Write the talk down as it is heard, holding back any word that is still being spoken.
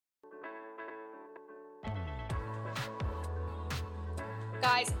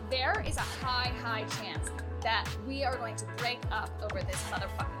Guys, there is a high chance that we are going to break up over this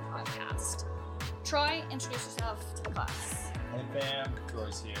motherfucking podcast. Troy, introduce yourself to the class. Hey fam,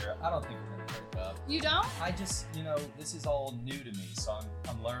 Troy's here. I don't think we're gonna break up. You don't? I just, this is all new to me, so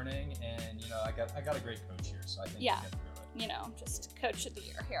I'm learning, and I got a great coach here, so I think we'll get through it. Just coach of the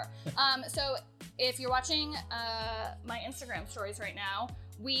year here. So if you're watching my Instagram stories right now,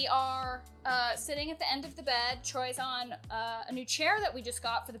 we are sitting at the end of the bed. Troy's on a new chair that we just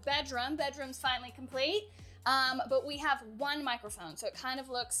got for the bedroom. Bedroom's finally complete, but we have one microphone, so it kind of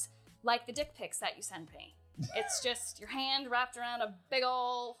looks like the dick pics that you send me. It's just your hand wrapped around a big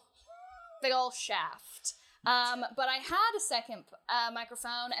ol' shaft. But I had a second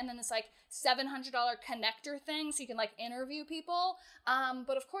microphone and then this like $700 connector thing so you can like interview people.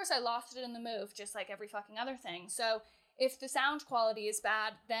 But of course I lost it in the move, just like every fucking other thing. So if the sound quality is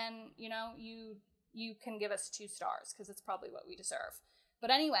bad, then, you can give us 2 stars because it's probably what we deserve. But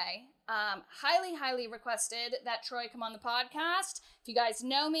anyway, highly requested that Troy come on the podcast. If you guys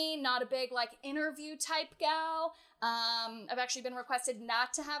know me, not a big like interview type gal. I've actually been requested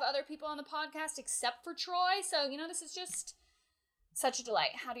not to have other people on the podcast except for Troy. So, this is just such a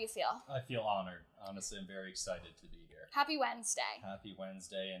delight. How do you feel? I feel honored. Honestly, I'm very excited to be here. Happy Wednesday. Happy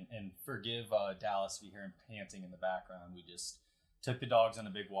Wednesday. And forgive Dallas if you hear him panting in the background. We just took the dogs on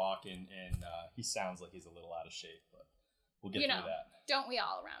a big walk and he sounds like he's a little out of shape, but we'll get through that. Don't we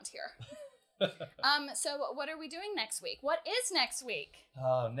all around here? So what are we doing next week? What is next week?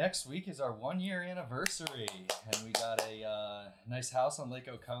 Next week is our 1-year anniversary, and we got a nice house on Lake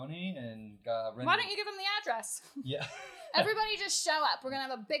Oconee, and why don't you give them the address? Yeah. Everybody just show up. We're gonna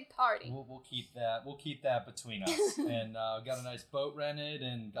have a big party. We'll keep that. We'll keep that between us. And got a nice boat rented,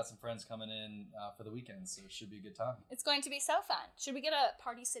 and got some friends coming in for the weekend, so it should be a good time. It's going to be so fun. Should we get a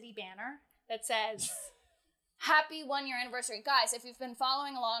Party City banner that says Happy 1-year anniversary? Guys, if you've been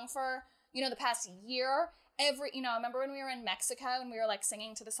following along for the past year, I remember when we were in Mexico and we were like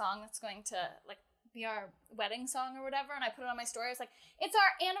singing to the song that's going to like be our wedding song or whatever, and I put it on my story. I was like, it's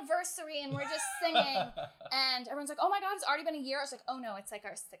our anniversary and we're just singing. And everyone's like, oh my God, it's already been a year. I was like, oh no, it's like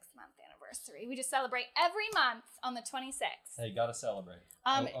our 6-month anniversary. We just celebrate every month on the 26th. Hey, gotta celebrate.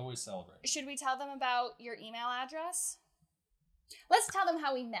 Always celebrate. Should we tell them about your email address? Let's tell them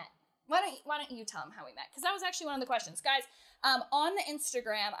how we met. Why don't you tell them how we met? Because that was actually one of the questions. Guys, on the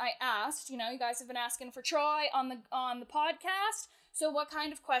Instagram, I asked, you guys have been asking for Troy on the podcast. So what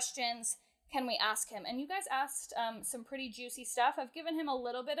kind of questions can we ask him? And you guys asked some pretty juicy stuff. I've given him a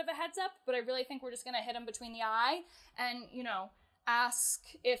little bit of a heads up, but I really think we're just going to hit him between the eye and, ask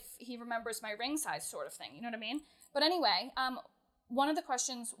if he remembers my ring size sort of thing. You know what I mean? But anyway, one of the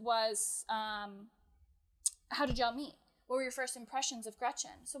questions was, how did y'all meet? What were your first impressions of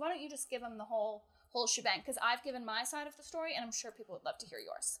Gretchen? So why don't you just give him the whole shebang? Because I've given my side of the story, and I'm sure people would love to hear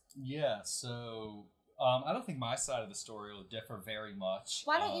yours. Yeah, so I don't think my side of the story will differ very much.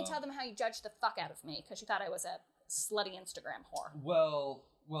 Why don't you tell them how you judged the fuck out of me? Because you thought I was a slutty Instagram whore.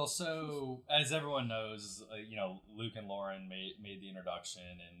 Well, so as everyone knows, Luke and Lauren made the introduction,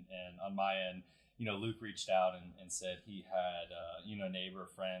 and on my end, Luke reached out and said he had a neighbor,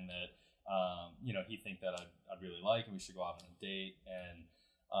 friend that he think that I'd really like, and we should go out on a date. And,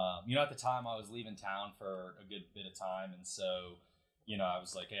 at the time I was leaving town for a good bit of time. And so, I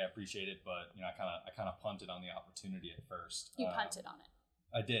was like, hey, I appreciate it. But, I kind of punted on the opportunity at first. You punted on it.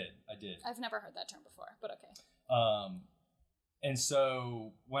 I did. I've never heard that term before, but okay. And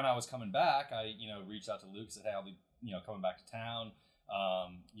so when I was coming back, I, reached out to Luke and said, hey, I'll be, coming back to town.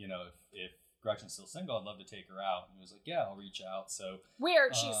 If Gretchen's still single, I'd love to take her out. And he was like, yeah, I'll reach out. So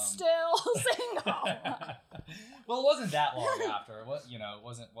weird, she's still single. Well, it wasn't that long after. It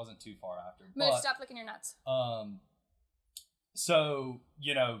wasn't too far after. But stop licking your nuts. So,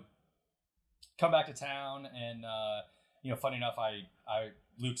 come back to town, and funny enough,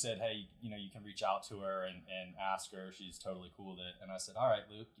 Luke said, hey, you can reach out to her and ask her. She's totally cool with it. And I said, all right,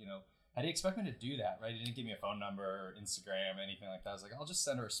 Luke, how do you expect me to do that, right? He didn't give me a phone number or Instagram, anything like that. I was like, I'll just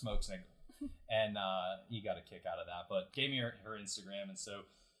send her a smoke signal. And he got a kick out of that, but gave me her Instagram. And so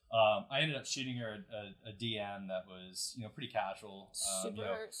I ended up shooting her a DM that was, pretty casual.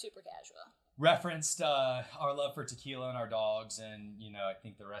 Super casual. Referenced our love for tequila and our dogs, and, I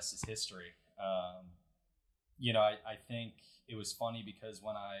think the rest is history. I think it was funny because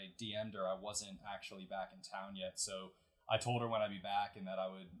when I DM'd her, I wasn't actually back in town yet. So I told her when I'd be back and that I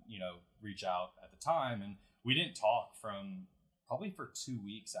would, reach out at the time. And we didn't talk probably for 2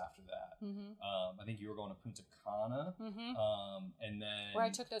 weeks after that. Mm-hmm. I think you were going to Punta Cana. Mm-hmm. And then where I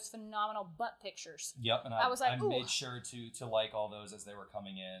took those phenomenal butt pictures. Yep. And I was like, I made sure to like all those as they were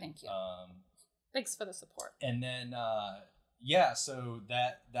coming in. Thank you. Thanks for the support. And then, yeah, so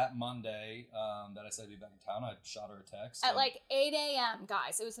that Monday that I said I'd be back in town, I shot her a text. At like 8 a.m.,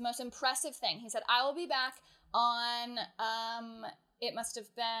 guys. It was the most impressive thing. He said, I will be back on, it must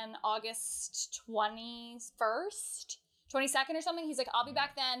have been August 21st, 22nd or something. He's like, I'll be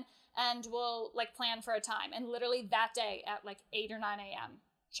back then, and we'll like plan for a time. And literally that day at like 8 or 9 a.m.,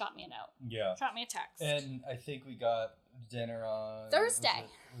 shot me a note. Yeah. Shot me a text. And I think we got dinner on... Thursday.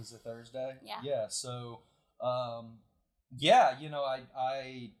 Was it Thursday? Yeah. Yeah, so... yeah, you know,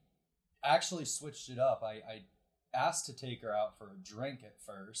 I actually switched it up. I asked to take her out for a drink at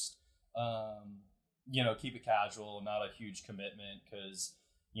first. You know, keep it casual, not a huge commitment, because,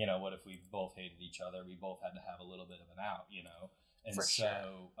 you know, what if we both hated each other? We both had to have a little bit of an out, you know? And for so...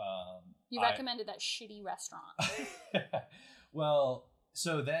 Sure. You recommended that shitty restaurant. Well,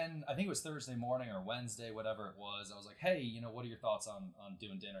 so then, I think it was Thursday morning or Wednesday, whatever it was, I was like, hey, you know, what are your thoughts on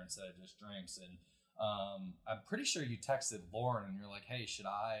doing dinner instead of just drinks? And I'm pretty sure you texted Lauren and you're like, hey, should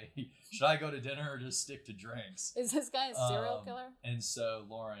I go to dinner or just stick to drinks? Is this guy a serial killer? And so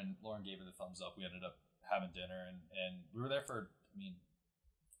Lauren gave her the thumbs up. We ended up having dinner and we were there for, I mean,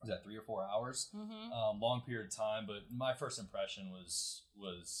 was that 3 or 4 hours? Mm-hmm. Long period of time, but my first impression was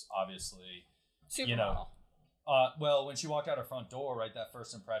obviously, Supermodel. You know, well, when she walked out her front door, right, that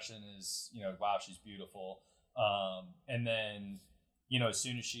first impression is, you know, wow, she's beautiful. And then, you know, as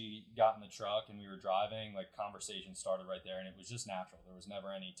soon as she got in the truck and we were driving, like, conversation started right there, and it was just natural. There was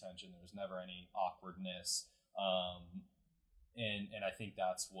never any tension. There was never any awkwardness. And I think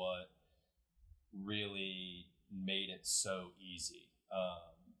that's what really made it so easy.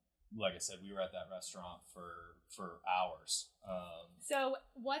 Like I said, we were at that restaurant for hours. So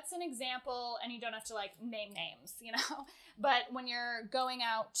what's an example, and you don't have to like name names, you know, but when you're going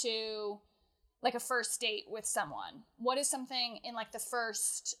out to like a first date with someone, what is something in like the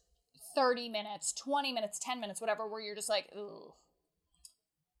first 30 minutes, 20 minutes, 10 minutes, whatever, where you're just like, ooh.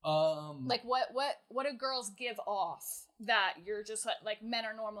 Like what do girls give off that you're just like men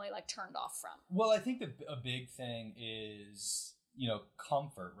are normally like turned off from? Well, I think a big thing is, you know,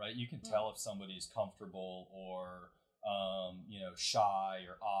 comfort, right? You can tell if somebody's comfortable or, you know, shy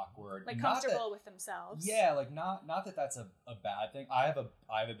or awkward. Like comfortable with themselves. Yeah, like not that that's a bad thing. I have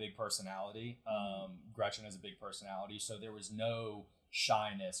a big personality. Gretchen has a big personality, so there was no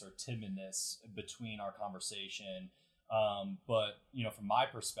shyness or timidness between our conversation. But, you know, from my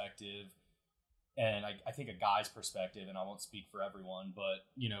perspective, and I think a guy's perspective, and I won't speak for everyone, but,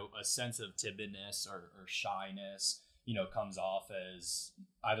 you know, a sense of timidness or shyness, you know, comes off as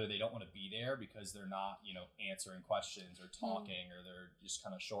either they don't want to be there because they're not, you know, answering questions or talking, or they're just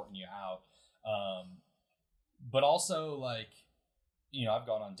kind of shorting you out. But also, like, you know, I've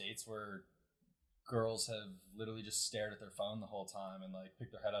gone on dates where girls have literally just stared at their phone the whole time and like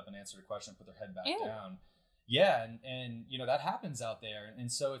picked their head up and answered a question, put their head back down. Yeah. And, you know, that happens out there.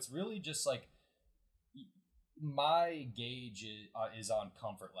 And so it's really just like, my gauge is on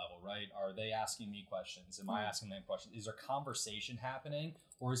comfort level, right? Are they asking me questions? Am I asking them questions? Is there conversation happening,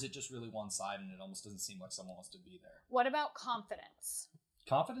 or is it just really one-sided and it almost doesn't seem like someone wants to be there? What about confidence?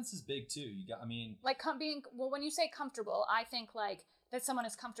 Confidence is big too. Like when you say comfortable, I think like that someone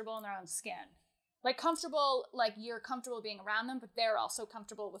is comfortable in their own skin. Like comfortable, like you're comfortable being around them, but they're also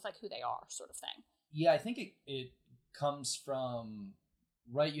comfortable with like who they are, sort of thing. Yeah, I think it comes from...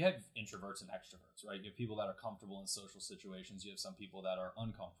 Right, you have introverts and extroverts, right? You have people that are comfortable in social situations. You have some people that are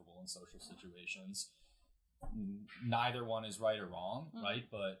uncomfortable in social situations. Neither one is right or wrong, right?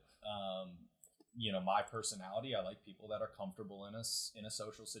 But, you know, my personality, I like people that are comfortable in a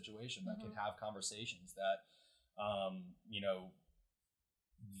social situation, that can have conversations, that, you know,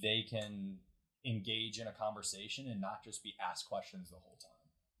 they can engage in a conversation and not just be asked questions the whole time.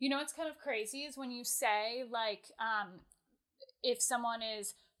 You know what's kind of crazy is when you say, like, if someone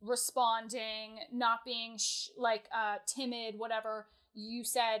is responding, not being timid, whatever, you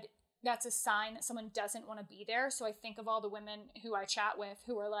said that's a sign that someone doesn't want to be there. So I think of all the women who I chat with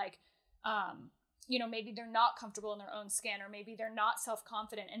who are like, you know, maybe they're not comfortable in their own skin, or maybe they're not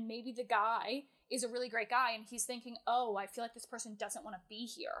self-confident, and maybe the guy is a really great guy and he's thinking, oh, I feel like this person doesn't want to be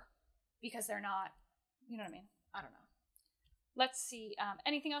here because they're not, you know what I mean? I don't know. Let's see.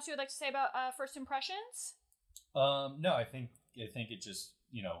 Anything else you would like to say about first impressions? No, I think it just,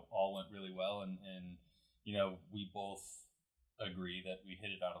 you know, all went really well, and you know, we both agree that we hit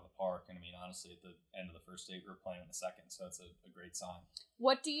it out of the park. And I mean, honestly, at the end of the first date, we were playing in the second, so it's a great sign.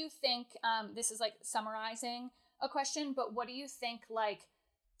 What do you think? This is like summarizing a question, but what do you think? Like,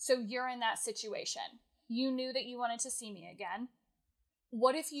 so you're in that situation. You knew that you wanted to see me again.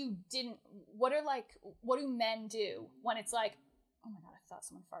 What if you didn't? What do men do when it's like, oh my God, I thought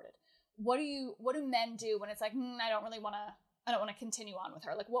someone farted. What do men do when it's like, I don't really want to I don't want to continue on with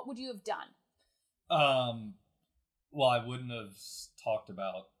her? Like, what would you have done? Well, I wouldn't have talked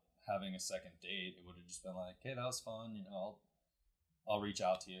about having a second date. It would have just been like, hey, that was fun. You know, I'll reach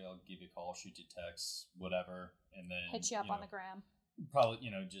out to you. I'll give you a call, shoot you a text, whatever. And then hit you up on the gram. Probably,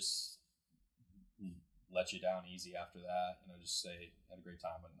 just let you down easy after that. Just say, had a great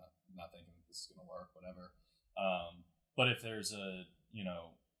time, but not thinking this is going to work, whatever. But if there's a,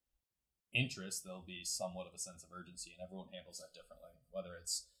 interest, there'll be somewhat of a sense of urgency, and everyone handles that differently. Whether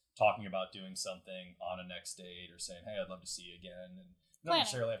it's talking about doing something on a next date or saying, hey, I'd love to see you again. And you don't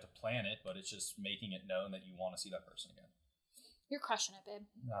necessarily have to plan it, but it's just making it known that you want to see that person again. You're crushing it, babe.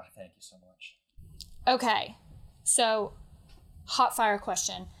 Thank you so much. Okay. So, hot fire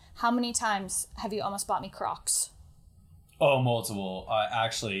question. How many times have you almost bought me Crocs? Oh, multiple. I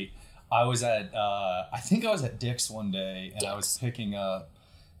was at, I think I was at Dick's one day, and I was picking up,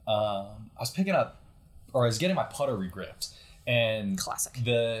 or I was getting my putter regripped. And classic.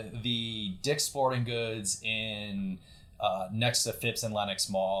 The Dick's Sporting Goods in next to Phipps and Lenox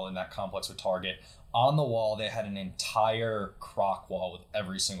Mall in that complex with Target, on the wall they had an entire Croc wall with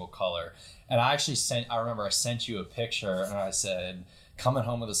every single color. And I remember I sent you a picture and I said, coming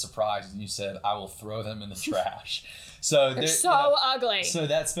home with a surprise, and you said, I will throw them in the trash. So they're so ugly. So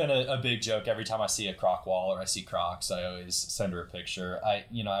that's been a big joke. Every time I see a Croc wall or I see Crocs, I always send her a picture.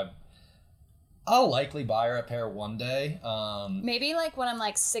 I'll likely buy her a pair one day. Maybe like when I'm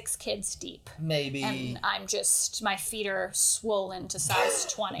like 6 kids deep. Maybe. And my feet are swollen to size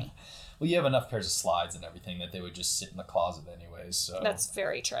 20. Well, you have enough pairs of slides and everything that they would just sit in the closet anyways. So that's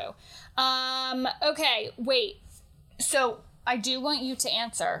very true. Okay, wait. So I do want you to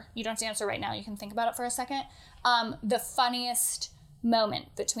answer. You don't have to answer right now. You can think about it for a second. The funniest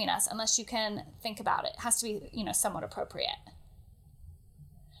moment between us, unless you can think about it, has to be, somewhat appropriate.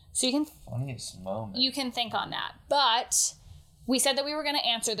 So you can funniest moment. You can think on that. But we said that we were going to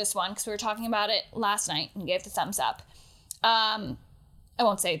answer this one because we were talking about it last night and gave the thumbs up. I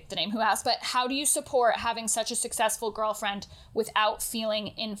won't say the name who asked, but how do you support having such a successful girlfriend without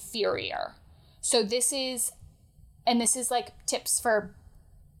feeling inferior? So this is like tips for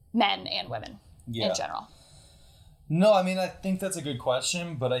men and women in general. No, I mean, I think that's a good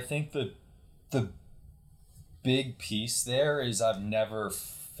question, but I think the big piece there is I've never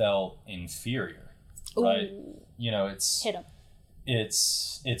felt inferior, right? Ooh. It's hit 'em.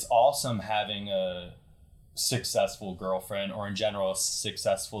 It's awesome having a successful girlfriend, or in general a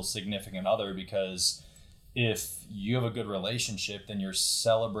successful significant other, because if you have a good relationship, then you're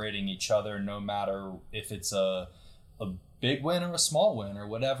celebrating each other, no matter if it's a big win or a small win or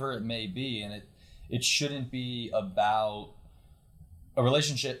whatever it may be. And it shouldn't be about, a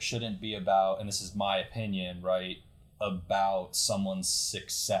relationship shouldn't be about, and this is my opinion, right, about someone's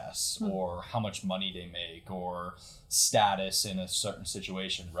success or how much money they make or status in a certain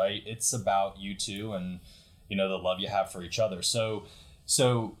situation, right? It's about you two and, the love you have for each other. So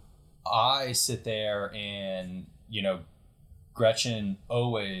I sit there and, Gretchen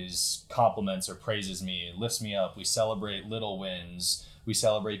always compliments or praises me, lifts me up. We celebrate little wins. We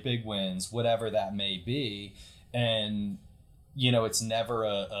celebrate big wins, whatever that may be. And, it's never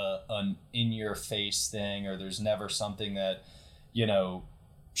an in-your-face thing, or there's never something that,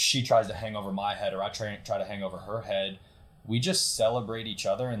 she tries to hang over my head or I try to hang over her head. We just celebrate each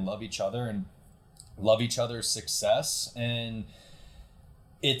other and love each other and love each other's success. And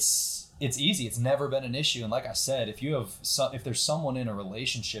it's easy. It's never been an issue. And like I said, if there's someone in a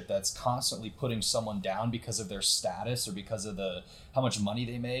relationship that's constantly putting someone down because of their status or because of how much money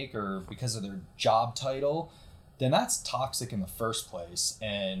they make or because of their job title, then that's toxic in the first place.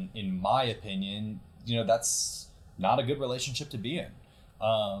 And in my opinion, that's not a good relationship to be in.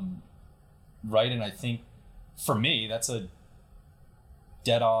 Right. And I think for me, that's a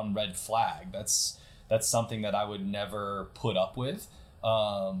dead on red flag. That's something that I would never put up with.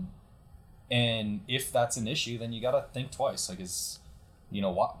 And if that's an issue, then you got to think twice. Like,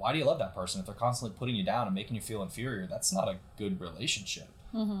 why do you love that person? If they're constantly putting you down and making you feel inferior, that's not a good relationship.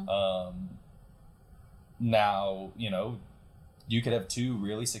 Mm-hmm. Now, you could have two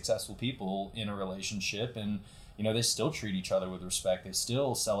really successful people in a relationship and, they still treat each other with respect. They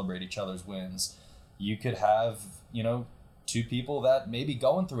still celebrate each other's wins. You could have, two people that may be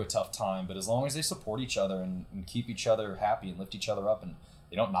going through a tough time, but as long as they support each other and keep each other happy and lift each other up and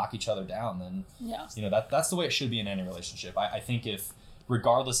they don't knock each other down, then, that's the way it should be in any relationship. I think if,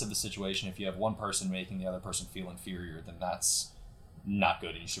 regardless of the situation, if you have one person making the other person feel inferior, then that's not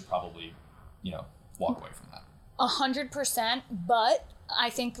good. And you should probably, walk away from that. 100%. But I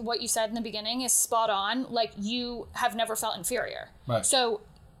think what you said in the beginning is spot on. Like, you have never felt inferior. Right. So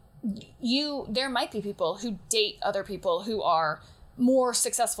there might be people who date other people who are more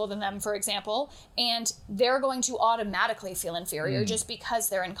successful than them, for example, and they're going to automatically feel inferior just because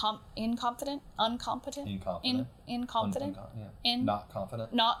they're not confident.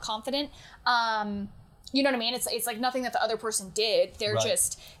 You know what I mean? It's like nothing that the other person did. They're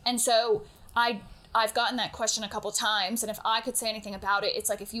just, and so I've gotten that question a couple times, and if I could say anything about it, it's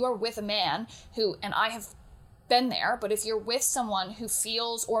like, if you are with a man who, and I have been there, but if you're with someone who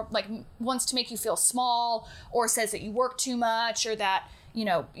feels or like wants to make you feel small, or says that you work too much, or that, you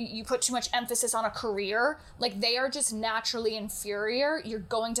know, you put too much emphasis on a career, like they are just naturally inferior. You're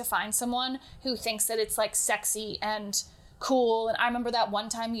going to find someone who thinks that it's like sexy and cool. And I remember that one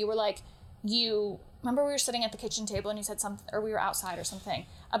time you were like, remember we were sitting at the kitchen table and you said something, or we were outside or something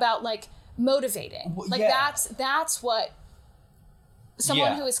about like motivating. Like that's what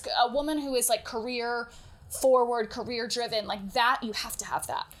someone who is a woman who is like career forward, career driven, like that, you have to have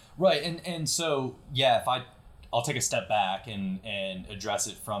that. Right. And so, if I'll take a step back and address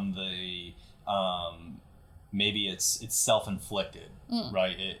it from the, maybe it's self-inflicted,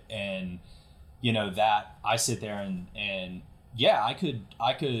 right? And you know, that I sit there and I could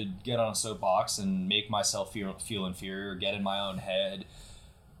get on a soapbox and make myself feel inferior, get in my own head.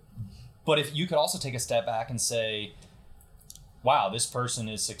 But if you could also take a step back and say, wow, this person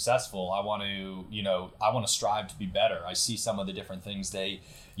is successful. I want to strive to be better. I see some of the different things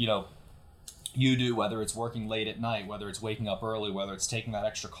you do, whether it's working late at night, whether it's waking up early, whether it's taking that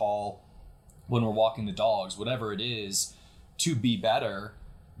extra call when we're walking the dogs, whatever it is, to be better,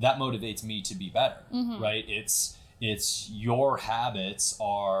 that motivates me to be better, right? It's your habits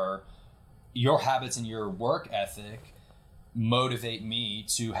and your work ethic motivate me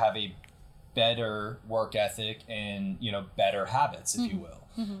to have a better work ethic and, better habits, if you will.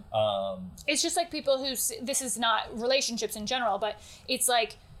 It's just like people who, this is not relationships in general, but it's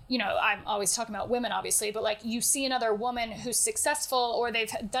like, I'm always talking about women, obviously, but like you see another woman who's successful, or they've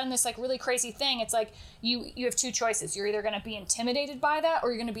done this like really crazy thing. It's like you have two choices. You're either going to be intimidated by that, or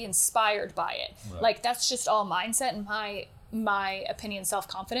you're going to be inspired by it. Right. Like that's just all mindset and my opinion,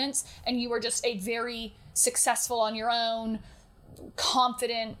 self-confidence. And you are just a very successful on your own,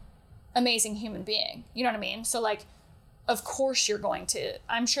 confident, amazing human being. You know what I mean? So like, of course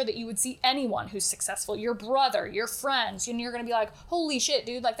I'm sure that you would see anyone who's successful, your brother, your friends, and you're going to be like, holy shit,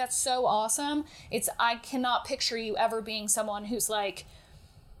 dude, like that's so awesome. I cannot picture you ever being someone who's like,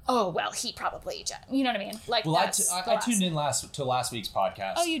 oh, well, he probably, you know what I mean? Like, well, I tuned in to last week's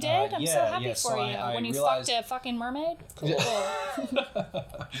podcast. Oh, you did? I'm so happy for you. When you realized... fucked a fucking mermaid? Cool.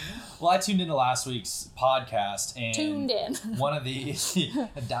 Well, I tuned into last week's podcast and tuned in. One of the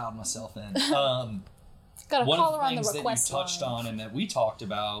I dialed myself in. Got a caller on the request line. One of the things that you touched on and that we talked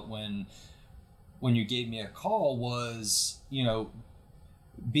about when you gave me a call was,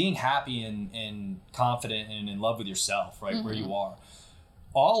 being happy and confident and in love with yourself, right, where you are.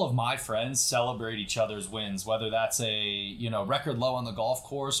 All of my friends celebrate each other's wins, whether that's a record low on the golf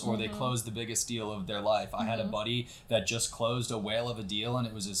course or they closed the biggest deal of their life. I had a buddy that just closed a whale of a deal, and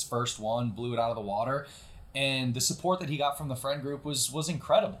it was his first one, blew it out of the water, and the support that he got from the friend group was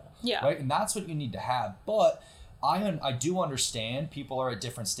incredible. Yeah. Right, and that's what you need to have. But I do understand people are at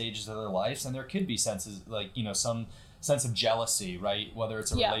different stages of their lives, and there could be senses like some sense of jealousy, right? Whether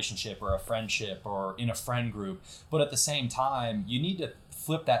it's a relationship or a friendship or in a friend group. But at the same time, you need to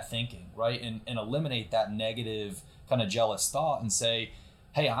flip that thinking, right? And eliminate that negative kind of jealous thought and say,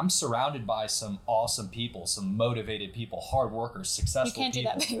 hey, I'm surrounded by some awesome people, some motivated people, hard workers, successful people. You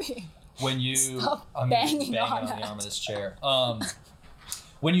can't do that, baby. When you banging on the arm of this chair.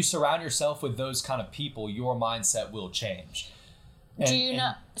 When you surround yourself with those kind of people, your mindset will change.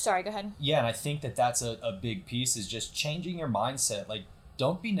 Sorry, go ahead. Yeah, and I think that that's a big piece, is just changing your mindset. Like,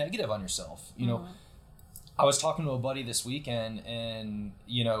 don't be negative on yourself. I was talking to a buddy this weekend, and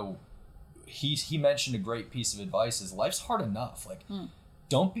he mentioned a great piece of advice: is life's hard enough. Like,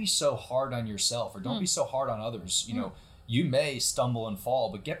 don't be so hard on yourself, or don't be so hard on others. You may stumble and fall,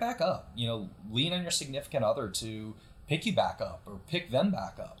 but get back up. Lean on your significant other to pick you back up or pick them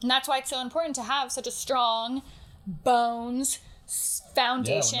back up. And that's why it's so important to have such a strong bones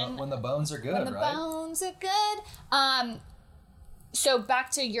foundation. Yeah, when the bones are good, right? When the bones are good. So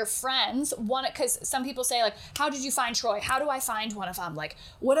back to your friends, because some people say, like, how did you find Troy? How do I find one of them? Like,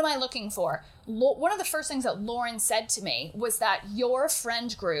 what am I looking for? One of the first things that Lauren said to me was that your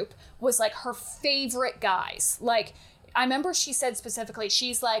friend group was like her favorite guys. Like, I remember she said specifically,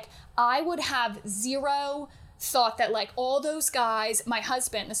 she's like, I would have zero thought that like all those guys, my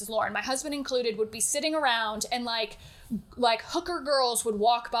husband, this is Lauren, my husband included, would be sitting around and like like hooker girls would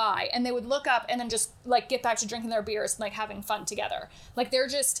walk by and they would look up and then just like get back to drinking their beers and like having fun together. Like they're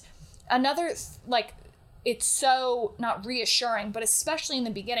just another like, it's so not reassuring, but especially in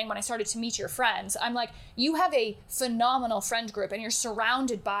the beginning when I started to meet your friends, I'm like, you have a phenomenal friend group and you're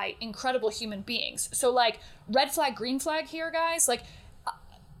surrounded by incredible human beings. So like red flag, green flag here, guys,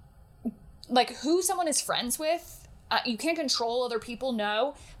 like who someone is friends with, you can't control other people,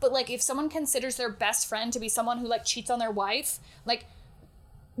 no. But like if someone considers their best friend to be someone who like cheats on their wife, like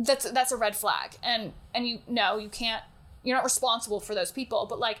that's a red flag. And you know, you can't, you're not responsible for those people.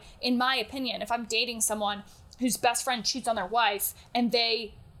 But like, in my opinion, if I'm dating someone whose best friend cheats on their wife and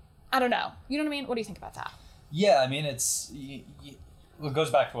they, I don't know, you know what I mean? What do you think about that? Yeah, I mean, it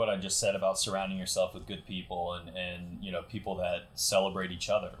goes back to what I just said about surrounding yourself with good people and you know, people that celebrate each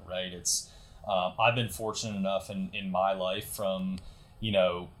other, right? It's, I've been fortunate enough in my life from, you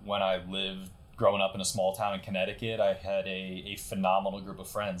know, when I lived growing up in a small town in Connecticut, I had a phenomenal group of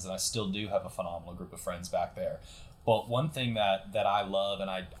friends, and I still do have a phenomenal group of friends back there. But one thing that I love, and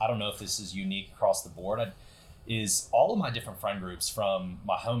I don't know if this is unique across the board, is all of my different friend groups, from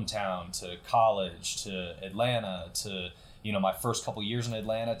my hometown to college to Atlanta to, you know, my first couple years in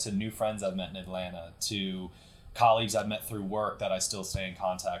Atlanta, to new friends I've met in Atlanta, to colleagues I've met through work that I still stay in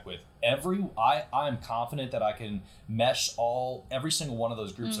contact with. I'm confident that I can mesh every single one of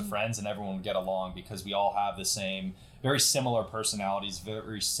those groups of friends and everyone will get along, because we all have the same, very similar personalities,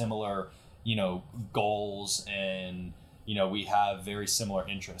 very similar, you know, goals, and, you know, we have very similar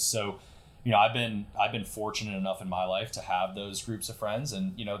interests. So, you know, I've been fortunate enough in my life to have those groups of friends,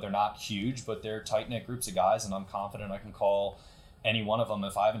 and, you know, they're not huge, but they're tight-knit groups of guys, and I'm confident I can call any one of them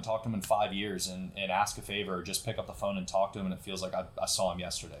if I haven't talked to them in 5 years and ask a favor, or just pick up the phone and talk to them, and it feels like I saw him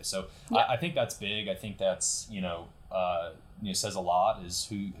yesterday. So yeah. I think that's big. I think that's, you know, says a lot, is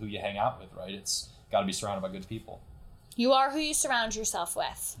who you hang out with, right? It's got to be surrounded by good people. You are who you surround yourself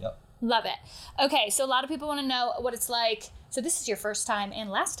with. Yep. Love it. Okay, so a lot of people want to know what it's like. So this is your first time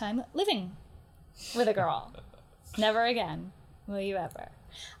and last time living with a girl. Never again will you ever.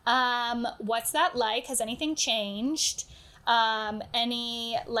 What's that like? Has anything changed?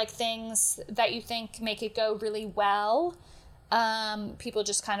 Any like things that you think make it go really well? People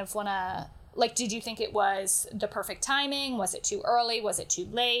just kind of want to, like, did you think it was the perfect timing? Was it too early? Was it too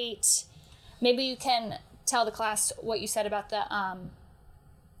late? Maybe you can tell the class what you said about the,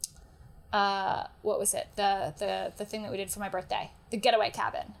 what was it? The thing that we did for my birthday, the getaway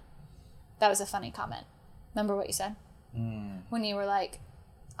cabin. That was a funny comment. Remember what you said? When you were like,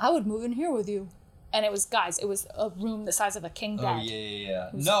 I would move in here with you. And it was, guys, it was a room the size of a king bed. Oh, yeah.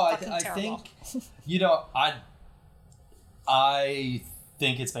 No, I think, you know, I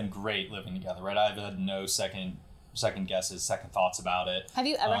think it's been great living together, right? I've had no second guesses, second thoughts about it. Have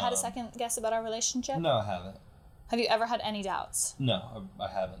you ever had a second guess about our relationship? No, I haven't. Have you ever had any doubts? No, I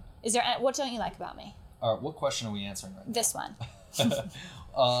haven't. What don't you like about me? What question are we answering right now? This one.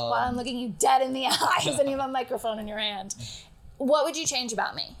 While I'm looking you dead in the eyes and you have a microphone in your hand. What would you change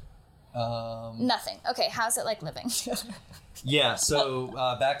about me? Nothing. Okay, how's it like living? Yeah, so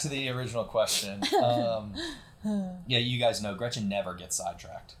back to the original question. Yeah, you guys know Gretchen never gets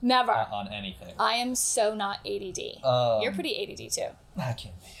sidetracked. Never. On anything. I am so not ADD. You're pretty ADD too. I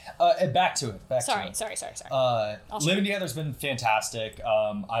can't be. Back to it. Sorry. Living together has been fantastic.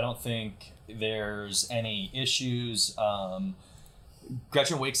 I don't think there's any issues.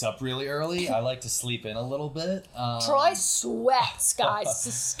 Gretchen wakes up really early. I like to sleep in a little bit. Troy sweats, guys. It's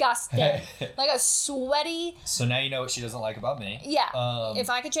disgusting. Like a sweaty... So now you know what she doesn't like about me. Yeah. If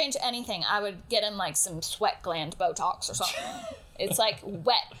I could change anything, I would get him like some sweat gland Botox or something. It's like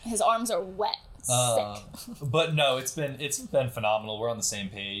wet. His arms are wet. Sick. But no, it's been phenomenal. We're on the same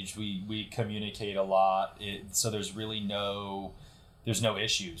page. We communicate a lot. So there's really no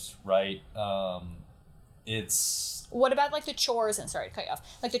issues, right? What about like the chores and sorry to cut you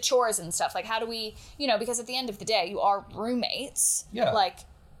off, like the chores and stuff? Like how do we, because at the end of the day, you are roommates, like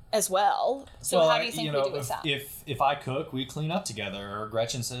as well. So how do you think we do with that? If I cook, we clean up together. Or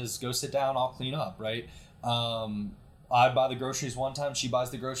Gretchen says, "Go sit down, I'll clean up." Right? I buy the groceries one time, she buys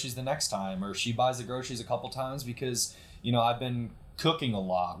the groceries the next time, or she buys the groceries a couple times because I've been cooking a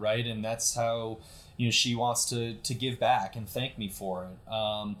lot, right? And that's how. She wants to give back and thank me for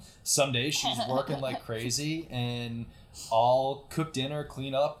it. Some days she's working like crazy and I'll cook dinner,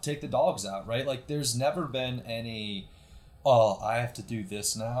 clean up, take the dogs out, right? Like there's never been any, I have to do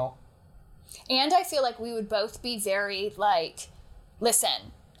this now. And I feel like we would both be very like,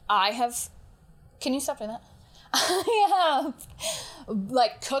 listen, can you stop doing that? I have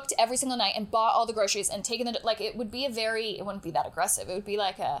like cooked every single night and bought all the groceries and taken it wouldn't be that aggressive. It would be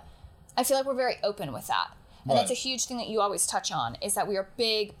like I feel like we're very open with that. And that's a huge thing that you always touch on, is that we are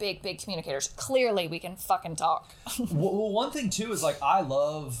big, big, big communicators. Clearly, we can fucking talk. Well, one thing too is like I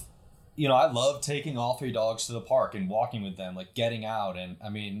love taking all 3 dogs to the park and walking with them, like getting out. And I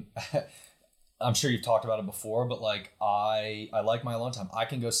mean, I'm sure you've talked about it before, but like I like my alone time. I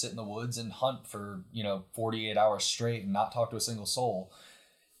can go sit in the woods and hunt for 48 hours straight and not talk to a single soul.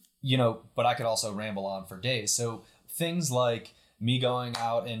 But I could also ramble on for days. So things like me going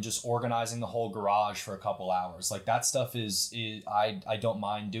out and just organizing the whole garage for a couple hours, like that stuff is I don't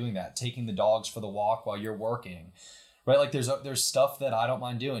mind doing that. Taking the dogs for the walk while you're working, right? Like there's stuff that I don't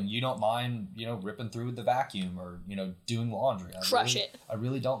mind doing. You don't mind, ripping through the vacuum or, doing laundry. I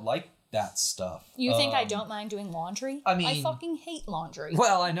really don't like that stuff. You think I don't mind doing laundry? I mean, I fucking hate laundry.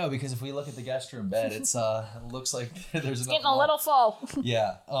 Well, I know, because if we look at the guest room bed, it looks like there's getting a little full.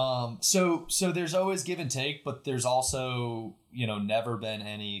 Yeah. So there's always give and take, but there's also, never been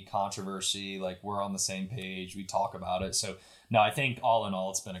any controversy. Like, we're on the same page. We talk about it. So no, I think all in all,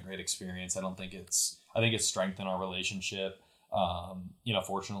 it's been a great experience. I think it's strengthened our relationship.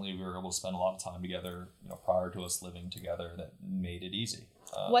 Fortunately, we were able to spend a lot of time together, prior to us living together. That made it easy.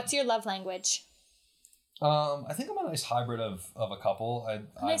 What's your love language? I think I'm a nice hybrid of a couple.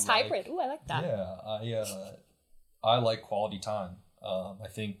 Hybrid. Ooh, I like that. Yeah, I like quality time. I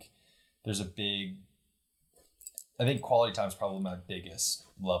think quality time is probably my biggest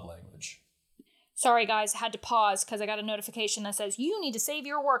love language. Sorry, guys, I had to pause because I got a notification that says you need to save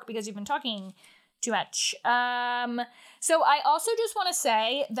your work because you've been talking too much. So I also just want to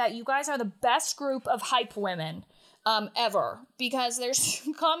say that you guys are the best group of hype women ever, because there's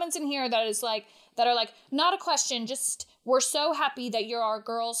comments in here that are like, not a question, just we're so happy that you're our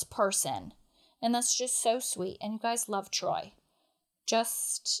girls person. And that's just so sweet. And you guys love Troy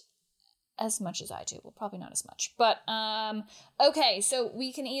just as much as I do. Well, probably not as much, but okay, so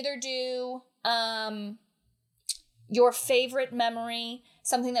we can either do your favorite memory,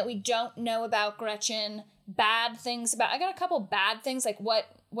 something that we don't know about Gretchen, bad things about, I got a couple bad things, like what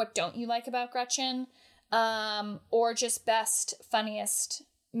don't you like about Gretchen, or just best, funniest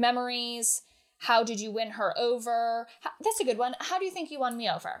memories. How did you win her over? That's a good one. How do you think you won me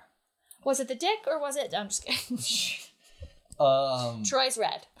over? Was it the dick or was it, I'm just kidding. Troy's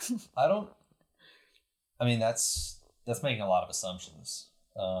red. That's making a lot of assumptions.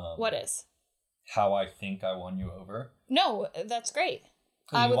 What is? How I think I won you over. No, that's great.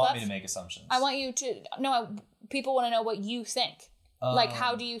 You want me to make assumptions? I want you to, people want to know what you think. Like,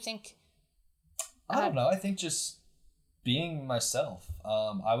 how do you think? I don't know. I think just being myself.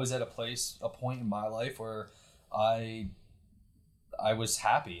 I was at a point in my life where I was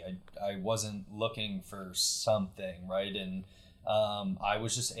happy. I wasn't looking for something, right? And I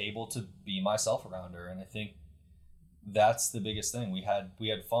was just able to be myself around her. And I think that's the biggest thing. We had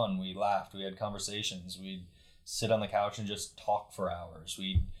fun. We laughed. We had conversations. We'd sit on the couch and just talk for hours.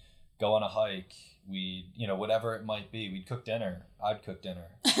 We'd go on a hike. Whatever it might be. We'd cook dinner. I'd cook dinner.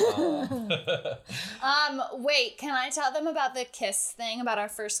 Wait, can I tell them about the kiss thing, about our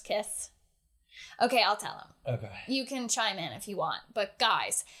first kiss? Okay, I'll tell them. Okay. You can chime in if you want. But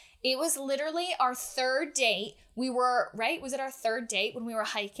guys, it was literally our third date. Was it our third date when we were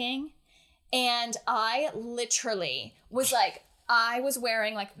hiking? And I literally was like, I was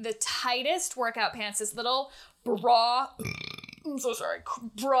wearing like the tightest workout pants, this little bra, I'm so sorry,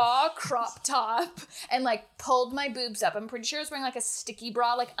 bra crop top, and like pulled my boobs up. I'm pretty sure I was wearing like a sticky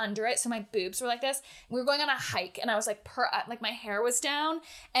bra like under it, so my boobs were like this. We were going on a hike, and I was like, my hair was down,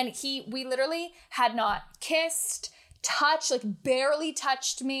 and we literally had not kissed, touched, like barely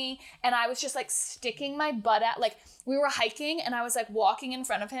touched me, and I was just like sticking my butt out. Like, we were hiking, and I was like walking in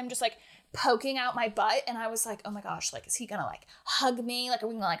front of him, just like poking out my butt, and I was like, oh my gosh, like, is he gonna like hug me? Like, are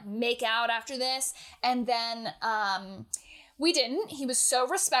we gonna like make out after this? And then we didn't. He was so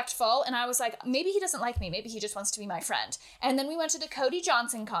respectful, and I was like, maybe he doesn't like me, maybe he just wants to be my friend. And then we went to the Cody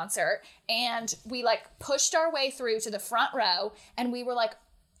Johnson concert, and we like pushed our way through to the front row, and we were like,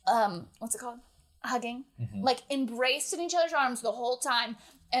 what's it called? Hugging. Mm-hmm. Like, embraced in each other's arms the whole time.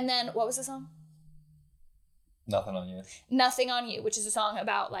 And then, what was the song? Nothing on You. Nothing on You, which is a song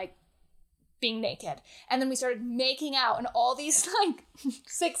about like being naked. And then we started making out, and all these like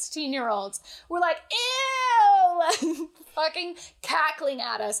 16-year-olds were like, ew, fucking cackling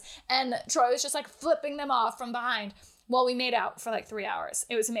at us. And Troy was just like flipping them off from behind while we made out for like 3 hours.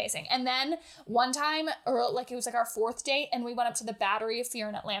 It was amazing. And then one time, or like it was like our fourth date, and we went up to the Battery if you're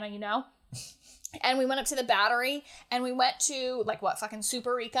in Atlanta, and we went up to the Battery, and we went to like fucking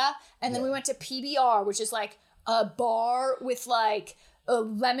Superica, and then we went to PBR, which is like a bar with like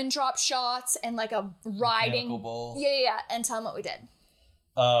lemon drop shots and like a riding mechanical bull. Yeah. And tell them what we did.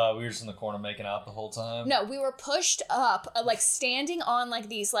 We were just in the corner making out the whole time. No, we were pushed up, like standing on like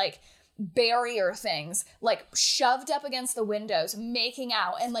these like barrier things, like shoved up against the windows, making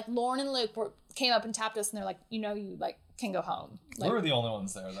out. And like Lauren and Luke came up and tapped us, and they're like, you like can go home. Like, we were the only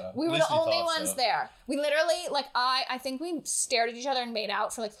ones there, though. We were the only ones there. We literally, like, I think we stared at each other and made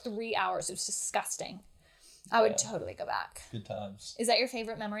out for like 3 hours. It was disgusting. I would totally go back. Good times. Is that your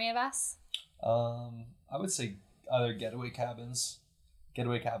favorite memory of us? I would say either Getaway Cabins.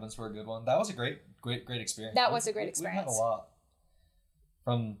 Getaway Cabins were a good one. That was a great experience. That was a great experience. We had a lot.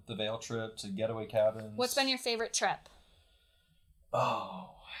 From the Vail trip to Getaway Cabins. What's been your favorite trip?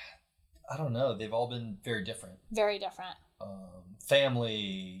 Oh, I don't know. They've all been very different. Very different.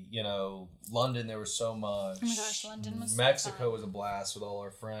 Family, London, there was so much. Oh my gosh, London was Mexico so fun. was a blast with all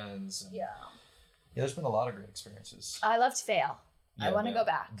our friends. Yeah, there's been a lot of great experiences. I loved Vail. Yeah, I want to go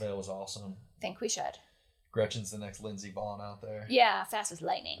back. Vail was awesome. Think we should. Gretchen's the next Lindsey Vonn out there. Yeah, fast as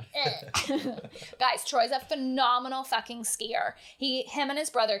lightning. Guys, Troy's a phenomenal fucking skier. Him and his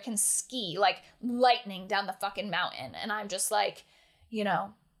brother can ski like lightning down the fucking mountain. And I'm just like,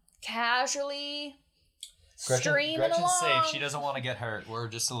 casually streaming Gretchen's along. safe. She doesn't want to get hurt. We're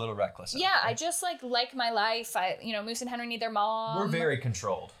just a little reckless. Yeah, I just like my life. Moose and Henry need their mom. We're very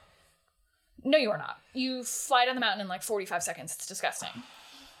controlled. No, you are not. You fly down the mountain in like 45 seconds. It's disgusting.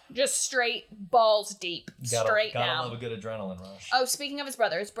 Just straight balls deep, straight down. Gotta love a good adrenaline rush. Oh, speaking of his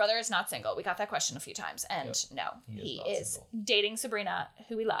brother is not single. We got that question a few times, and no, he is dating Sabrina,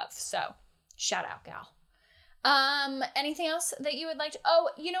 who we love. So, shout out, gal. Anything else that you would like to?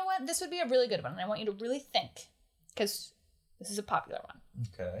 Oh, you know what? This would be a really good one, and I want you to really think, because this is a popular one.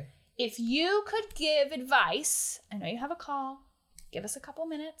 Okay. If you could give advice, I know you have a call. Give us a couple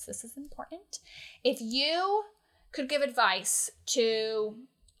minutes. This is important. If you could give advice to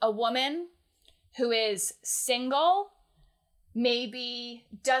a woman who is single, maybe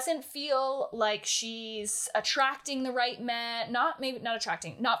doesn't feel like she's attracting the right men, not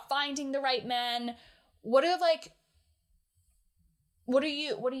finding the right men. What do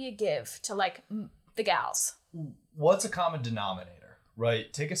you give to like the gals? What's a common denominator,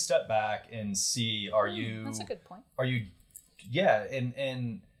 right? Take a step back and see, That's a good point. Are you,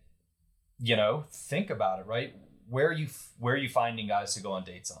 and think about it, right? Where are you finding guys to go on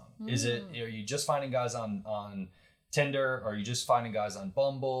dates on? Are you just finding guys on Tinder? Or are you just finding guys on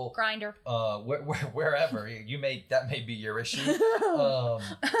Bumble? Grindr. Wherever. That may be your issue.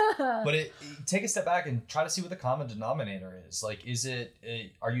 But take a step back and try to see what the common denominator is. Like,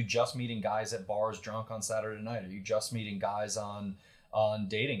 are you just meeting guys at bars drunk on Saturday night? Are you just meeting guys on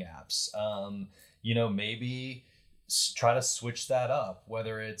dating apps? Maybe try to switch that up,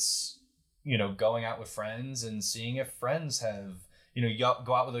 whether it's going out with friends and seeing if friends have, you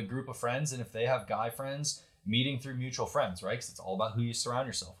go out with a group of friends, and if they have guy friends, meeting through mutual friends, right? Because it's all about who you surround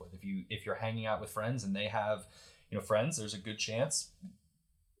yourself with. If you're hanging out with friends and they have, friends, there's a good chance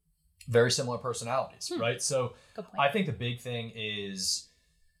very similar personalities, right? So I think the big thing is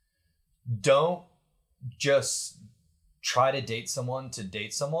don't just try to date someone to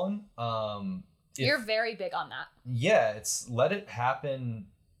date someone. You're very big on that. Yeah, let it happen.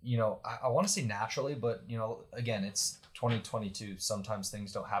 I want to say naturally, but again, it's 2022. Sometimes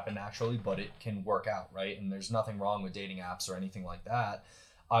things don't happen naturally, but it can work out, right? And there's nothing wrong with dating apps or anything like that.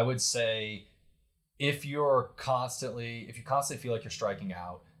 I would say if you constantly feel like you're striking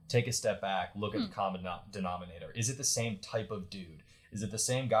out, take a step back, look at the common denominator. Is it the same type of dude? Is it the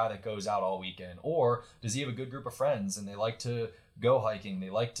same guy that goes out all weekend? Or does he have a good group of friends and they like to go hiking, they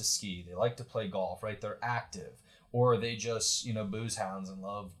like to ski, they like to play golf, right? They're active. Or are they just, booze hounds and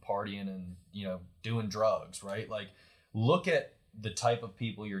love partying and, doing drugs, right? Like, look at the type of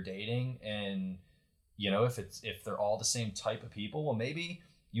people you're dating, and, if they're all the same type of people, well, maybe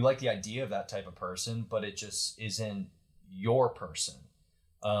you like the idea of that type of person, but it just isn't your person.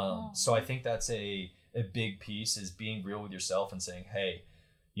 So I think that's a big piece, is being real with yourself and saying, hey,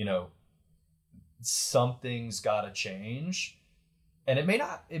 something's got to change. And it may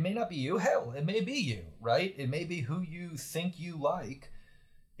not be you. Hell, it may be you, right? It may be who you think you like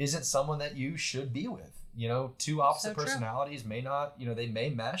isn't someone that you should be with. Two opposite personalities may not, they may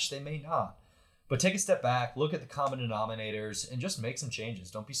mesh, they may not. But take a step back, look at the common denominators, and just make some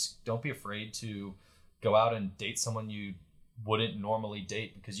changes. Don't be afraid to go out and date someone you wouldn't normally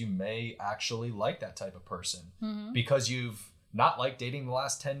date, because you may actually like that type of person because you've not liked dating the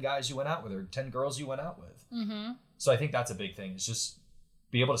last 10 guys you went out with or 10 girls you went out with. Mm-hmm. So I think that's a big thing, is just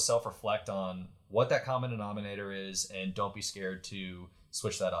be able to self-reflect on what that common denominator is, and don't be scared to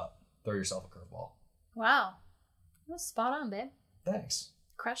switch that up. Throw yourself a curveball. Wow. That was spot on, babe. Thanks.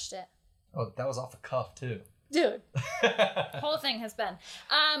 Crushed it. Oh, that was off the cuff too. Dude. Whole thing has been.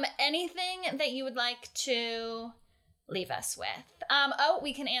 Anything that you would like to leave us with?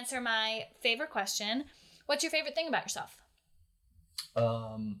 We can answer my favorite question. What's your favorite thing about yourself?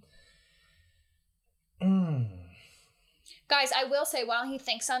 Guys, I will say, while he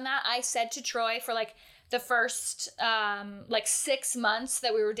thinks on that, I said to Troy for like the first 6 months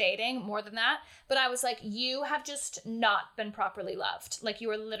that we were dating, more than that, but I was like, you have just not been properly loved. Like, you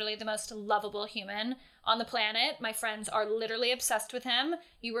are literally the most lovable human on the planet. My friends are literally obsessed with him.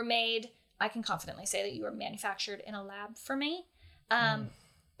 You were made, I can confidently say that you were manufactured in a lab for me. That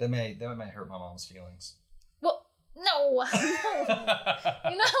may hurt my mom's feelings. Well, no.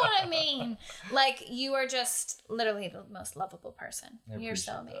 You know what I mean? Like, you are just literally the most lovable person. You're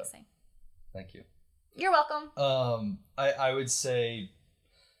so amazing. That. Thank you. You're welcome. I would say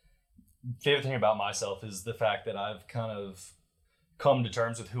favorite thing about myself is the fact that I've kind of come to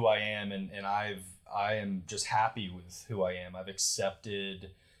terms with who I am, and I am just happy with who I am. I've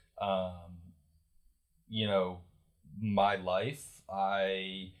accepted, my life.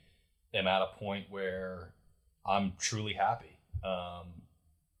 I am at a point where I'm truly happy.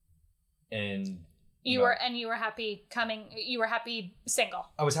 You were happy single.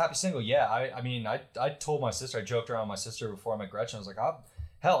 I was happy single. Yeah. I told my sister, I joked around with my sister before I met Gretchen. I was like,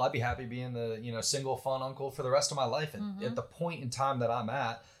 I'd be happy being the, single fun uncle for the rest of my life. And at the point in time that I'm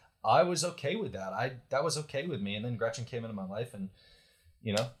at, I was okay with that. That was okay with me. And then Gretchen came into my life and,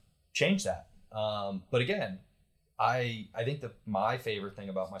 changed that. But again, I think that my favorite thing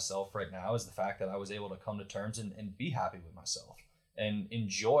about myself right now is the fact that I was able to come to terms and be happy with myself and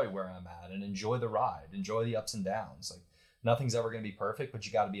enjoy where I'm at and enjoy the ride, enjoy the ups and downs. Like, nothing's ever going to be perfect, but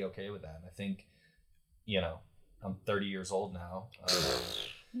you got to be okay with that. And I think, I'm 30 years old now.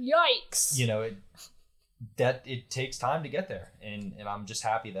 Yikes. It takes time to get there. And I'm just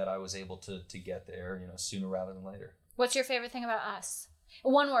happy that I was able to get there, sooner rather than later. What's your favorite thing about us?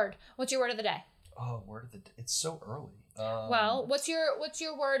 One word. What's your word of the day? Oh, word of the day. It's so early. Well, what's your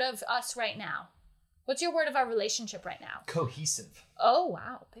word of us right now? What's your word of our relationship right now? Cohesive. Oh,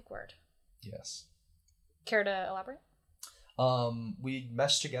 wow. Big word. Yes. Care to elaborate? We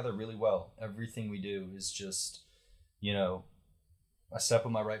mesh together really well. Everything we do is just, I step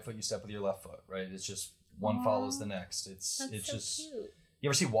with my right foot, you step with your left foot, right? It's just one follows the next. It's so just cute. You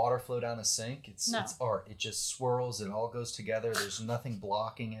ever see water flow down a sink? It's art. It just swirls. It all goes together. There's nothing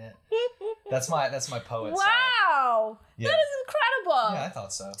blocking it. That's my poet side. Wow. Yeah. That is incredible. Yeah, I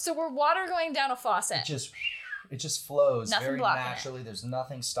thought so. So we're water going down a faucet. It just flows nothing very naturally. There's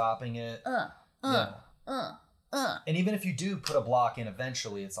nothing stopping it. And even if you do put a block in,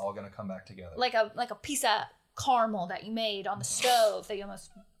 eventually it's all going to come back together. Like a piece of caramel that you made on the stove that you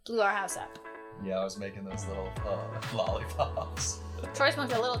almost blew our house up. Yeah, I was making those little lollipops. Troy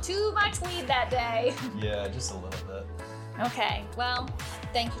smoked a little too much weed that day. Yeah, just a little bit. Okay, well,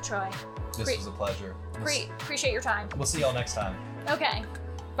 thank you, Troy. This was a pleasure. Appreciate your time. We'll see y'all next time. Okay,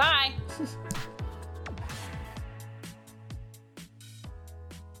 bye.